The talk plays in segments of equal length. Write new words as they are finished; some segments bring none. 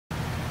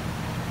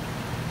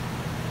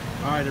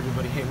All right,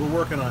 everybody. Hey, we're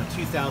working on a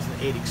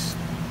 2008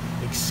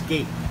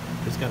 Escape.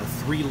 It's got a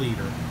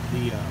 3-liter.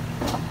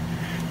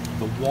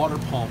 The water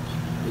pump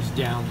is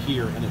down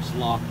here and it's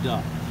locked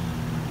up.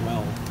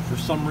 Well, for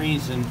some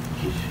reason,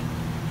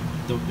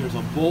 there's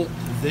a bolt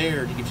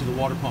there to get to the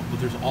water pump, but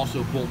there's also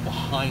a bolt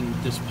behind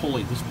this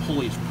pulley. This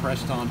pulley is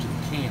pressed onto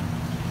the cam.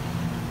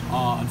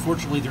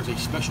 Unfortunately, there's a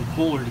special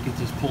puller to get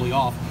this pulley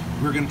off.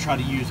 We're going to try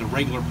to use a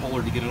regular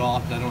puller to get it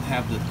off, but I don't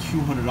have the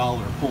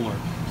 $200 puller.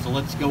 So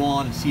let's go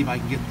on and see if I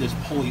can get this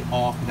pulley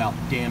off without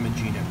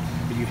damaging it.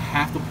 But you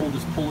have to pull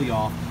this pulley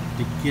off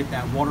to get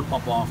that water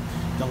pump off.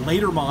 The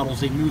later models,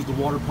 they move the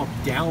water pump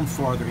down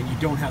farther and you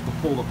don't have to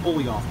pull the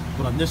pulley off.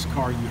 But on this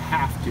car, you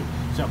have to.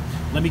 So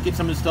let me get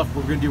some of the stuff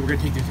we're going to do. We're going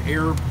to take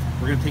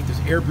this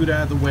air boot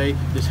out of the way,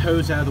 this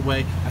hose out of the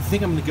way. I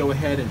think I'm going to go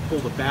ahead and pull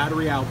the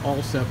battery out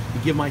also to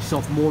give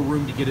myself more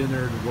room to get in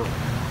there to work.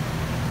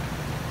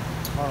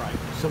 All right,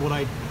 so what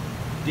I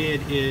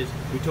did is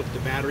we took the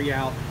battery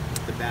out,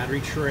 the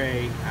battery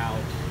tray out,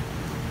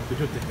 we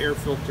took the air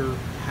filter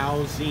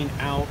housing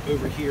out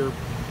over here,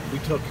 we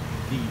took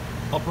the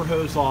upper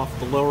hose off,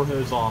 the lower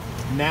hose off.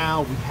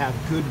 Now we have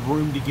good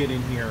room to get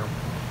in here,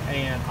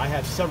 and I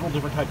have several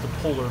different types of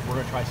pullers. We're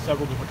going to try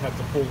several different types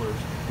of pullers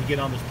to get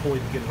on this pulley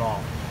to get it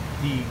off.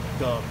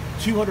 The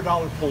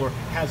 $200 puller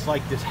has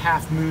like this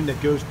half moon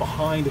that goes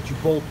behind that you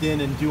bolt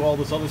in and do all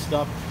this other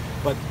stuff,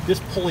 but this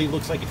pulley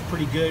looks like it's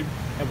pretty good,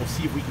 and we'll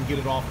see if we can get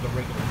it off with a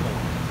regular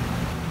puller.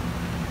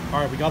 All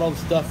right, we got all the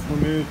stuff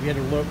removed. We had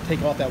to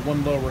take off that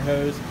one lower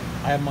hose.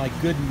 I have my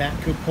good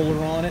Matco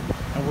puller on it,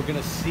 and we're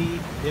gonna see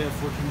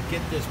if we can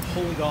get this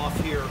pulley off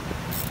here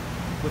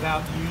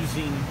without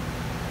using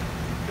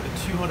the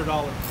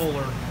 $200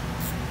 puller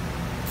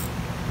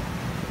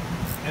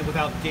and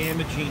without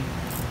damaging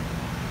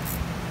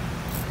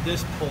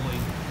this pulley.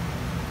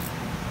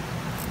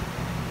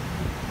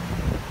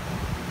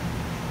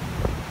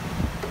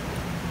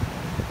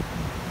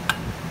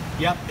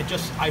 Yep, it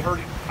just, I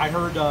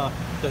heard the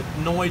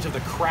noise of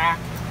the crack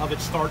of it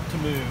start to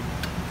move,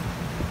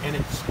 and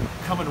it's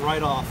coming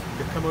right off.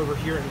 You come over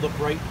here and look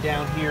right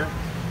down here.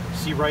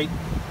 See right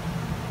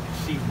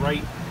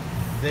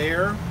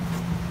there.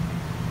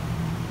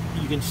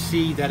 You can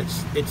see that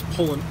it's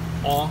pulling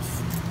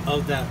off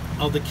of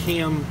the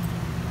cam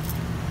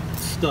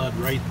stud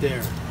right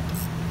there.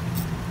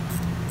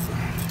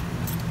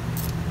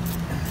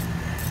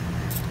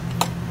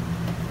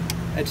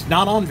 It's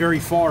not on very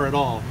far at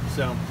all.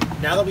 So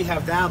now that we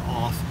have that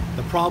off,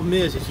 the problem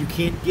is you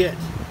can't get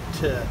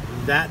to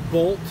that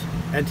bolt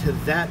and to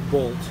that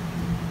bolt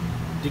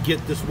to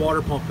get this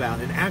water pump out.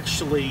 And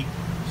actually,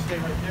 stay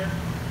right there.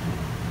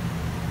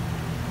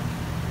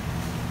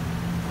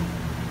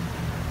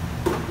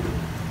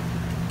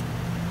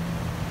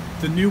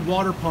 The new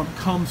water pump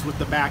comes with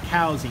the back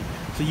housing.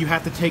 So you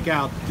have to take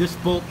out this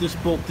bolt, this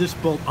bolt, this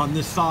bolt on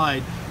this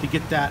side to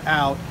get that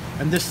out.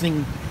 And this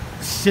thing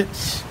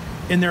sits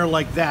in there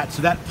like that.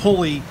 So that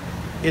pulley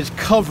is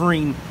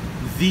covering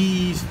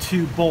these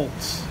two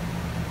bolts.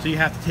 So you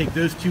have to take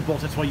those two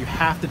bolts. That's why you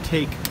have to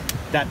take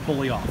that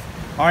pulley off.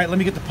 All right, let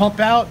me get the pump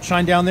out,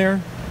 shine down there.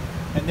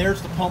 And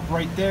there's the pump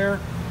right there.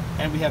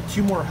 And we have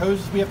 2 more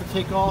hoses we have to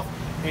take off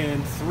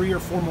and 3 or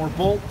 4 more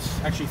bolts,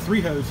 actually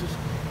 3 hoses,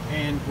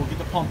 and we'll get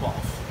the pump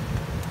off.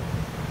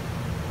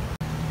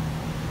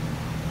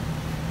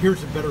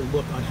 Here's a better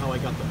look on how I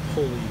got the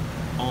pulley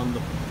on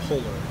the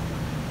puller.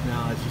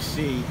 Now, as you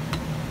see,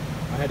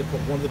 I had to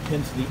put one of the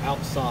pins to the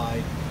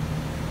outside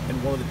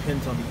and one of the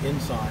pins on the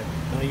inside.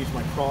 And I used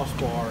my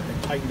crossbar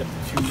and tightened up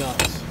the 2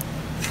 nuts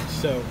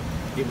so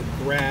it would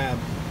grab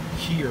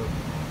here.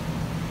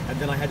 And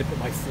then I had to put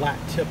my flat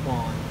tip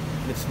on.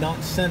 And it's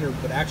not centered,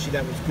 but actually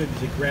that was good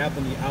because it grabbed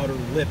on the outer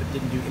lip. It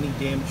didn't do any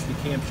damage to the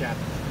camshaft,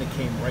 and it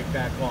came right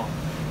back off.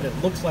 And it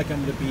looks like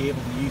I'm going to be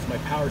able to use my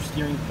power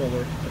steering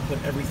puller to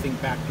put everything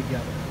back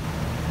together.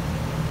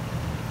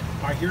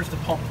 All right, here's the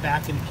pump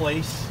back in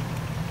place.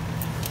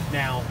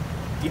 Now,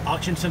 the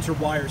oxygen sensor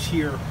wires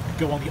here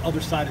go on the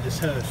other side of this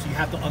hose, so you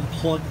have to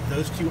unplug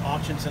those 2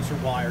 oxygen sensor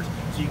wires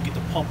so you can get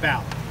the pump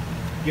out.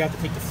 You have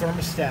to take the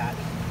thermostat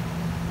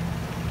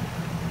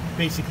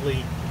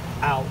basically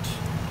out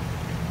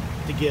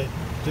to get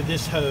to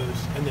this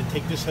hose, and then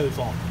take this hose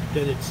off.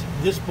 Then it's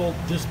this bolt,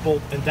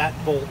 and that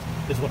bolt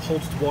is what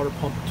holds the water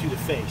pump to the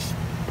face.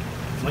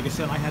 So like I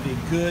said, I have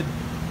a good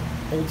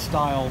old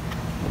style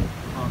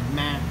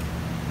MAC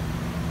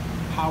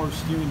power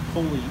steering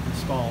pulley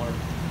installer,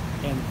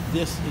 and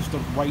this is the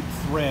right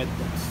thread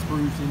that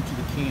screws into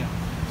the cam.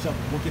 So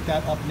we'll get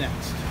that up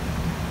next.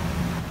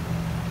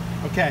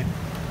 Okay,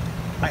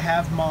 I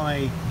have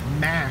my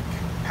MAC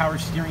power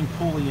steering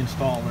pulley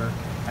installer,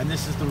 and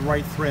this is the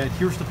right thread.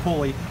 Here's the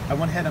pulley. I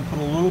went ahead and put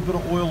a little bit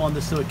of oil on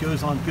this so it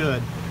goes on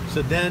good.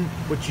 So then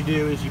what you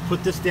do is you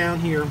put this down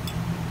here,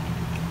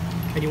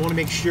 and you want to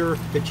make sure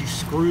that you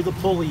screw the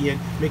pulley in.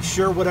 Make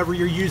sure whatever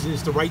you're using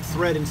is the right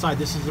thread inside.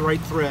 This is the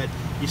right thread.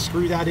 You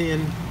screw that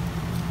in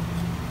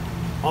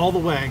all the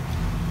way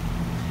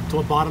until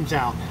it bottoms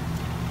out.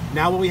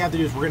 Now what we have to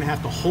do is we're going to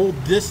have to hold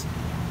this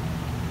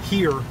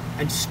here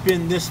and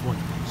spin this one.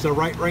 So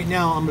right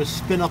now I'm going to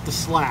spin up the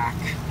slack.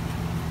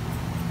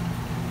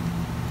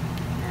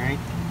 All right.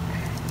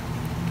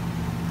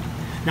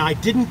 Now I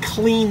didn't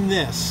clean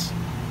this,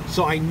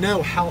 so I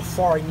know how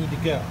far I need to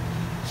go.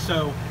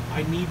 So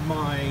I need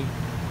my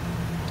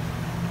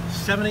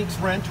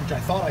 7/8 wrench, which I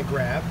thought I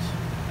grabbed.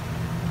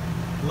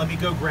 Let me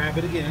go grab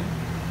it again.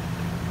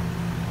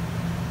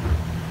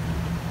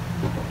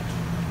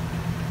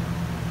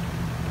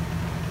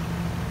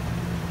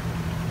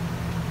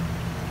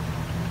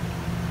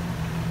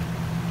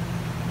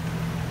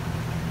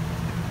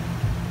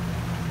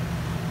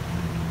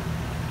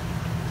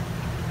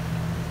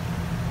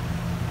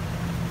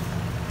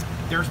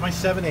 There's my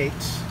 7/8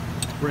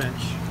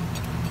 wrench,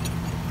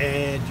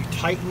 and you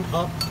tighten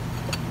up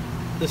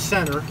the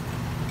center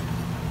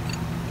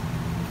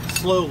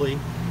slowly,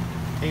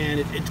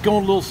 and it's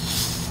going a little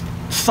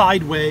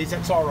sideways.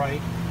 That's all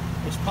right.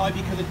 It's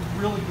probably because it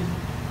really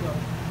isn't the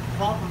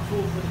proper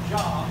tool for the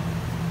job.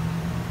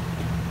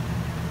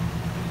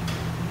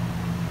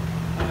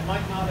 And I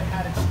might not have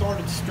had it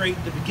started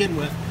straight to begin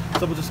with,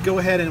 so we'll just go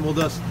ahead and we'll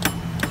just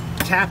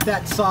tap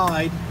that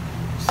side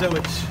so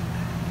it's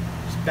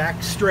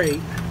back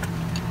straight.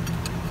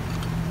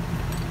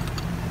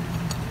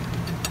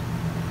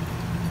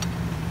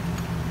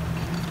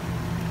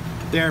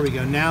 There we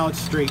go. Now it's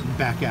straightened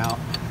back out.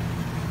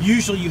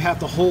 Usually you have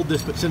to hold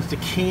this, but since the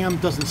cam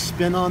doesn't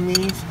spin on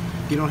these,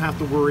 you don't have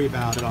to worry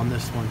about it on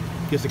this one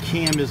because the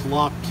cam is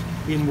locked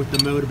in with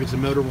the motor because the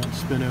motor won't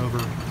spin over.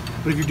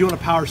 But if you're doing a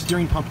power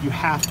steering pump, you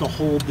have to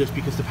hold this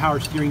because the power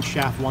steering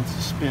shaft wants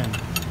to spin.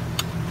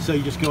 So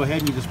you just go ahead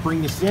and you just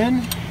bring this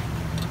in.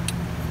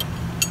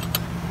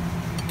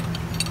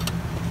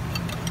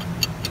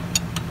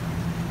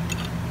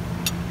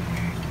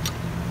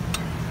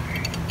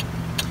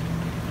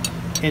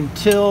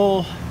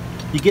 Until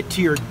you get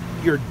to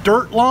your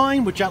dirt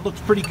line, which that looks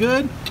pretty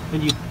good,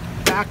 and you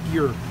back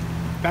your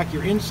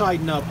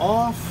inside nut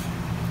off.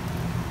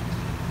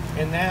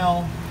 And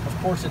now, of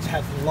course, it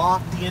has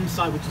locked the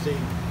inside, which is a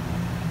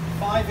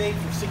 5/8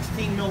 or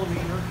 16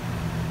 millimeter.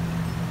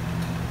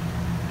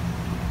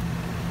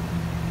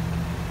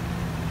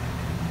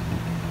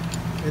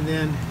 And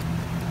then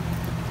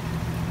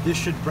this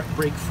should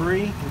break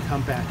free and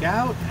come back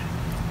out.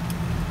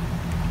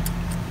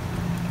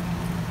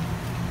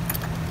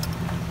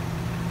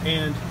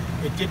 And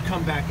it did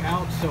come back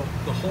out, so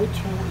the whole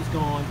tool is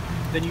gone.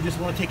 Then you just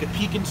want to take a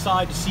peek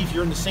inside to see if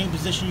you're in the same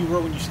position you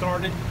were when you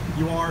started.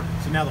 You are.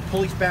 So now the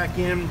pulley's back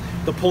in.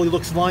 The pulley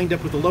looks lined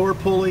up with the lower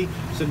pulley.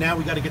 So now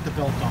we got to get the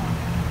belt on.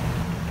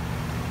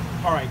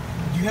 All right,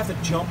 you have to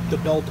jump the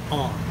belt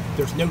on.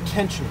 There's no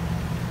tension.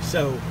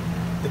 So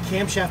the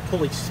camshaft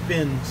pulley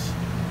spins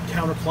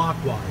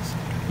counterclockwise.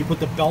 You put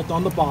the belt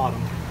on the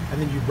bottom,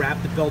 and then you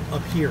wrap the belt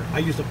up here. I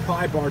used a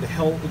pry bar to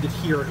hold it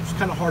here. It was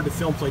kind of hard to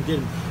film, so I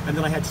didn't. And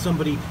then I had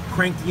somebody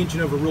crank the engine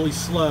over really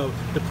slow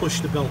to push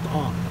the belt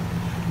on.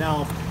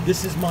 Now,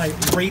 this is my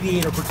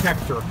radiator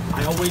protector.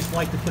 I always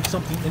like to put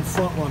something in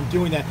front while I'm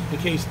doing that in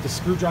case the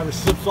screwdriver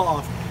slips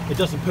off, it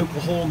doesn't poke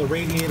a hole in the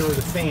radiator or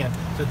the fan.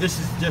 So this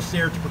is just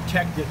there to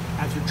protect it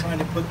as you're trying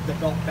to put the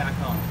belt back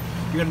on.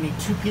 You're gonna need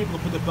 2 people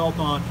to put the belt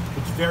on.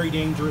 It's very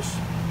dangerous.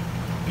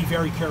 Be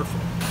very careful.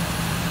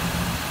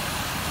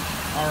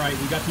 All right,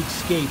 we got the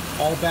escape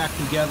all back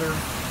together.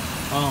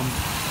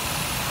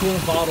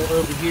 Coolant bottle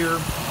over here.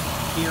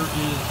 Here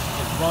is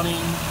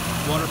running,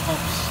 water pump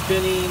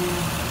spinning,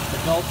 the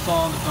belt's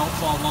on, the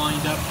belt's all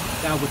lined up.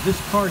 Now with this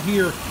car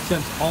here,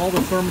 since all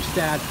the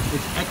thermostat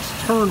is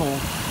external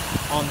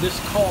on this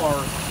car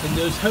and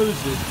those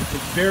hoses,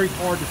 it's very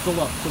hard to fill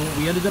up. So what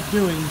we ended up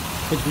doing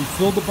is we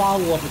filled the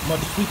bottle up as much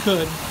as we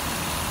could,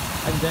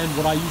 and then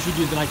what I usually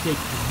do is then I take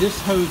this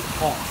hose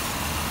off.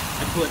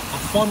 I put a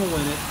funnel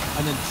in it,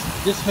 and then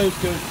this hose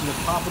goes to the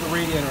top of the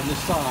radiator on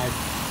this side,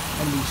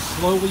 and we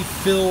slowly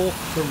fill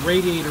the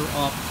radiator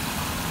up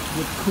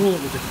with coolant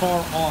with the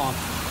car off.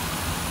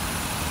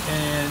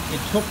 And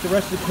it took the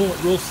rest of the coolant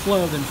real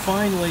slow, then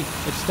finally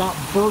it stopped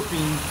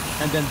burping,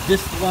 and then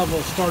this level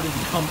started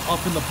to come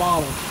up in the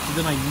bottle. So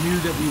then I knew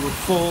that we were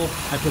full.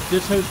 I put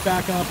this hose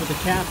back on, put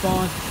the cap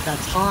on,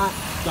 that's hot,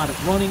 got it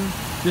running.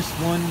 This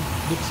one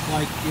looks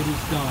like it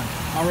is done.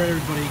 All right,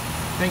 everybody.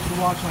 Thanks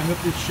for watching. I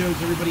hope this shows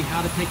everybody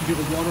how to take and do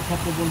a water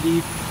pump with one of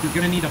these. You're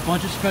going to need a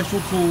bunch of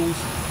special tools,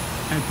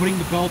 and putting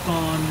the belt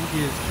on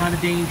is kind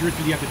of dangerous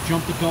because you have to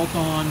jump the belt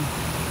on.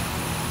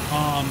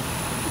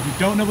 If you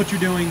don't know what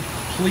you're doing,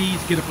 please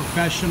get a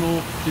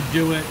professional to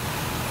do it.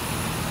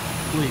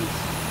 Please.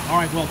 All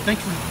right. Well,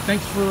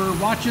 thanks for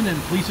watching, and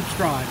please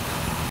subscribe.